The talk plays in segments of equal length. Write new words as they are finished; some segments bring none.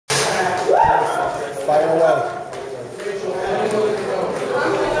Fire away.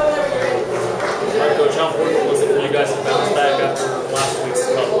 Coach, how important was it for you guys to bounce back after last week's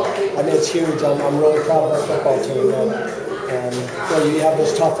tough one? I mean, it's huge. I'm really proud of our football team. You have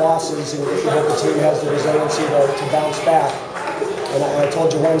those tough losses, and you hope the team has the resiliency to bounce back. And I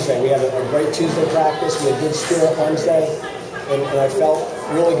told you Wednesday, we had a great Tuesday practice. We had good spirit Wednesday, and I felt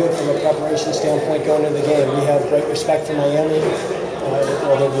really good from a preparation standpoint going into the game. We have great respect for Miami.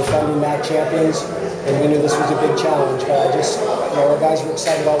 They're defending MAC champions, and we knew this was a big challenge. But our guys were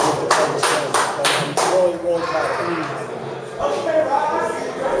excited about what the play was doing. But I'm really, really proud of them.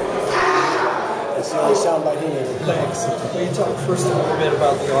 That's the only soundbite he needed. Thanks. Will you talk first a little bit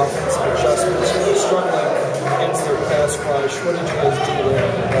about the offensive adjustments? You were struggling against their pass rush. What did you guys do there?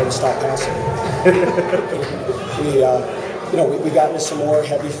 We had to stop passing. We got into some more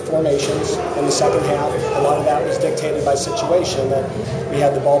heavy formations in the second half. A lot of that was dictated by situation, that we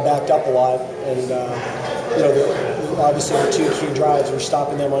had the ball backed up a lot, and obviously the two key drives, we're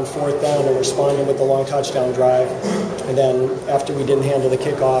stopping them on fourth down and responding with the long touchdown drive, and then after we didn't handle the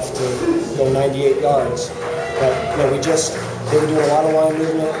kickoff to go 98 yards. But they were doing a lot of line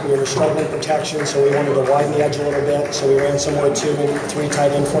movement. We were struggling protection, so we wanted to widen the edge a little bit. So we ran some more 2 and 3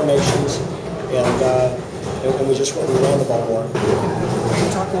 tight end formations, and we ran the ball more. Can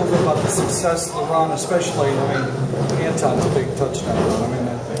you talk a little bit about the success of the run, especially, Anton's a big touchdown run.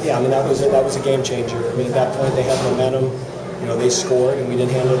 That was a game changer. At that point they had momentum. They scored, and we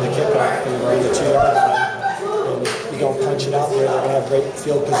didn't handle the kickoff, and we were in the 2-yard line. And if you don't punch it out there, they're going to have great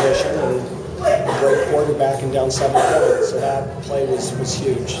field position and a great quarterback and down 7 points. So that play was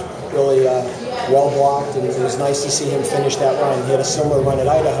huge. Really well blocked, and it was nice to see him finish that run. He had a similar run at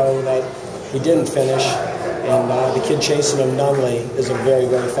Idaho that he didn't finish. And the kid chasing him, Nunley, is a very,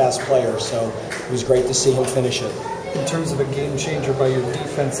 very fast player, so it was great to see him finish it. In terms of a game changer by your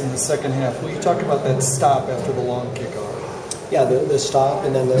defense in the second half, will you talk about that stop after the long kickoff? Yeah, the stop,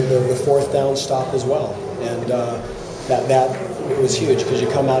 and then the fourth down stop as well. And that was huge, because you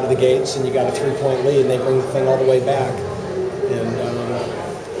come out of the gates and you got a 3-point lead, and they bring the thing all the way back. And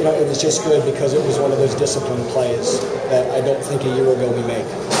it was just good because it was one of those disciplined plays that I don't think a year ago we make.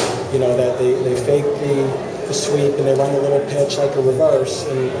 That they fake the sweep and they run a little pitch like a reverse,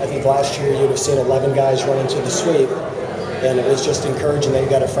 and I think last year you'd have seen 11 guys run into the sweep, and it was just encouraging that you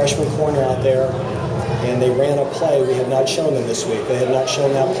got a freshman corner out there, and they ran a play we had not shown them this week. They had not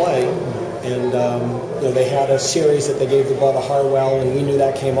shown that play, and they had a series that they gave the ball to Harwell, and we knew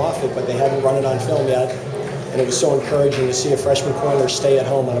that came off it, but they hadn't run it on film yet, and it was so encouraging to see a freshman corner stay at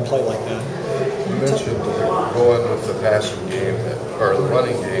home on a play like that. You mentioned going with the passing game, or the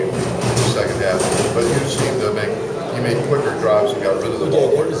running game in the second half, but you seemed to made quicker drops and got rid of the ball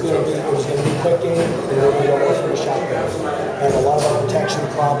quicker. It was going to be a quick game, and we don't go for the shotgun. And a lot of our protection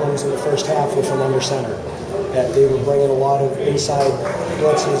problems in the first half were from under center. That they were bringing a lot of inside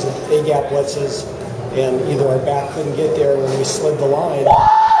blitzes and A-gap blitzes, and either our back couldn't get there when we slid the line,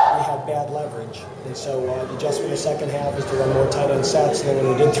 we had bad leverage. And so the adjustment in the second half is to run more tight end sets, and then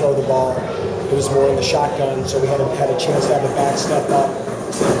when we did throw the ball, it was more in the shotgun, so we had a chance to have a back step up,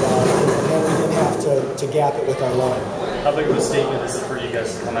 and then we didn't have to gap it with our line. How big of a statement is it for you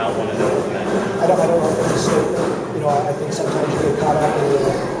guys to come out 1-0 from that? I don't know if it's a statement. I think sometimes you get caught up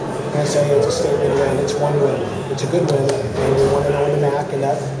and say it's a statement win. It's one win. It's a good win, and we want to know in the MAC, and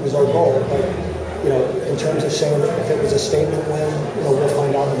that was our goal. But in terms of saying if it was a statement win, we'll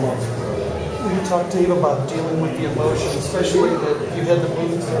find out in a month. When you talk to you about dealing with the emotion, especially that you had the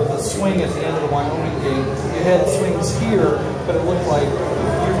moves or the swing at the end of the Wyoming game. You had swings here, but it looked like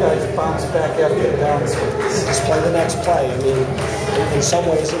you guys bounced back after the down swings. Just play the next play. In some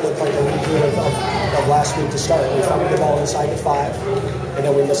ways it looked like a repeat of last week to start. We found the ball inside the 5, and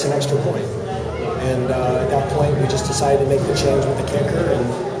then we missed an extra point. And at that point, we just decided to make the change with the kicker.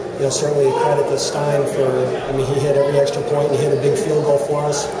 And certainly credit to Stein for. He hit every extra point. He hit a big field goal for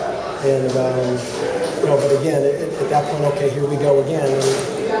us. And but again, at that point, okay, here we go again. And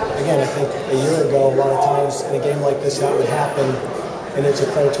again, I think a year ago, a lot of times in a game like this, that would happen. And it's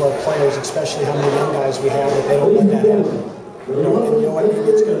a credit to our players, especially how many young guys we have, that they don't let that happen. And what?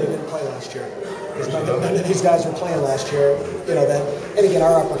 It's good they didn't play last year. Because none of these guys were playing last year. And again,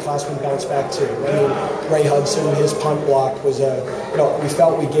 our upperclassmen bounced back too. Ray Hudson, his punt block was we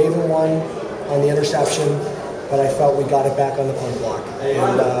felt we gave him one on the interception, but I felt we got it back on the punt block.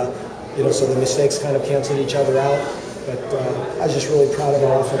 And so the mistakes kind of canceled each other out. But I was just really proud of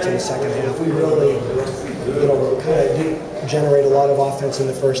our offense in the second half. We really, kind of did generate a lot of offense in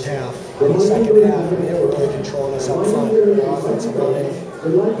the first half. In the second half, they were really controlling us up front. Our offensive line,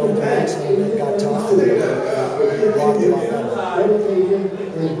 going to the next little bit, got tough and blocked a lot better.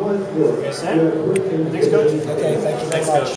 Okay, set. Thanks, Coach. Okay, thank you very much.